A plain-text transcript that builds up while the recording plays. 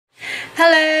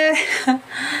Hello!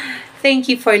 Thank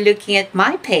you for looking at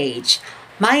my page.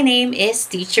 My name is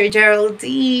Teacher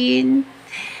Geraldine.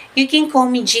 You can call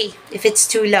me G if it's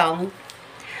too long.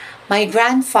 My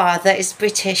grandfather is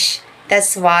British.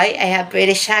 That's why I have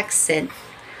British accent.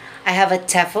 I have a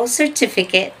TEFL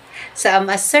certificate, so I'm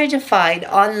a certified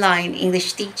online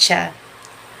English teacher.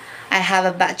 I have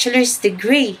a bachelor's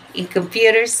degree in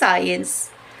computer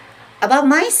science. About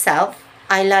myself,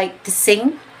 I like to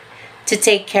sing, to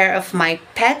take care of my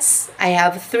pets. I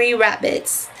have 3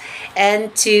 rabbits,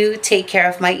 and to take care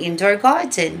of my indoor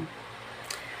garden.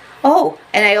 Oh,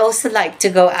 and I also like to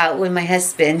go out with my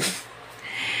husband.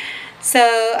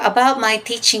 So about my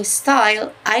teaching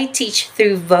style, I teach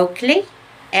through vocally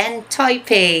and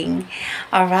typing.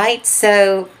 All right,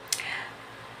 so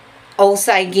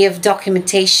also I give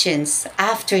documentations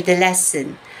after the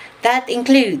lesson. That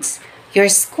includes your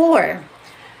score,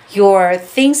 your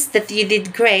things that you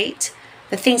did great,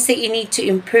 the things that you need to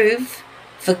improve,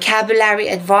 vocabulary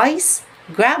advice,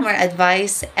 grammar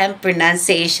advice, and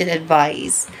pronunciation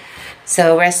advice.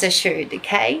 So rest assured,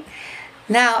 okay?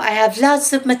 Now I have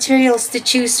lots of materials to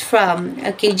choose from,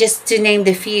 okay, just to name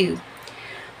the few.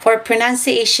 For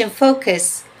pronunciation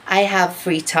focus, I have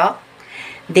free talk,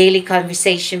 daily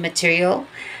conversation material,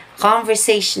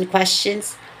 conversation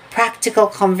questions, practical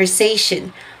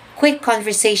conversation, quick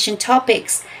conversation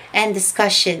topics, and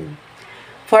discussion.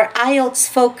 For IELTS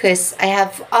focus, I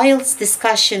have IELTS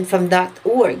discussion from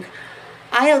 .org,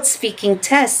 IELTS speaking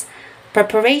tests,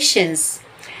 preparations,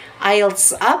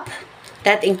 IELTS up,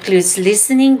 that includes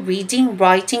listening, reading,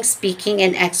 writing, speaking,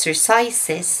 and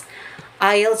exercises.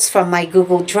 IELTS from my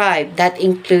Google Drive, that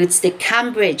includes the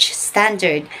Cambridge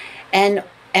standard and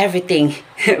everything,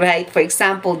 right? For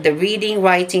example, the reading,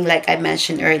 writing, like I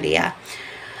mentioned earlier.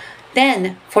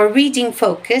 Then, for reading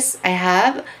focus, I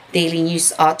have daily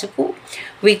news article,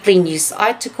 weekly news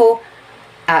article,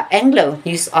 Anglo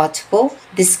news article,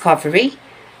 discovery,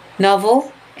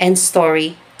 novel, and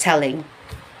storytelling.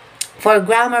 For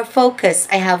grammar focus,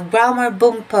 I have grammar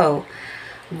bumpo,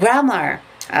 grammar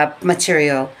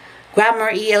material,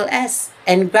 grammar ELS,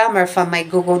 and grammar from my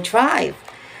Google Drive.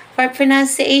 For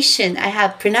pronunciation, I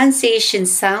have pronunciation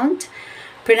sound,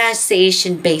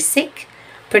 pronunciation basic,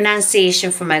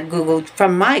 pronunciation from my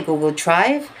Google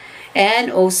Drive, and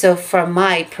also from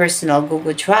my personal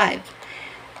Google Drive.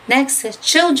 Next,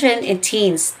 children and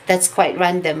teens. That's quite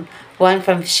random. One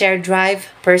from shared drive,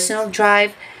 personal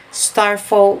drive,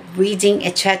 Starfall, reading,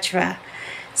 etc.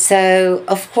 So,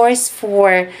 of course,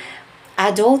 for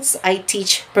adults, I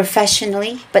teach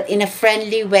professionally, but in a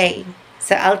friendly way.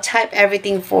 So I'll type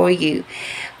everything for you.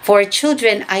 For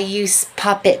children, I use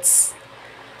puppets,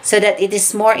 so that it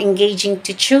is more engaging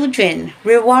to children.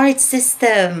 Reward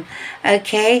system,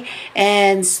 okay?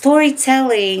 And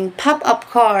storytelling, pop-up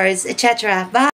cards, etc. Bye.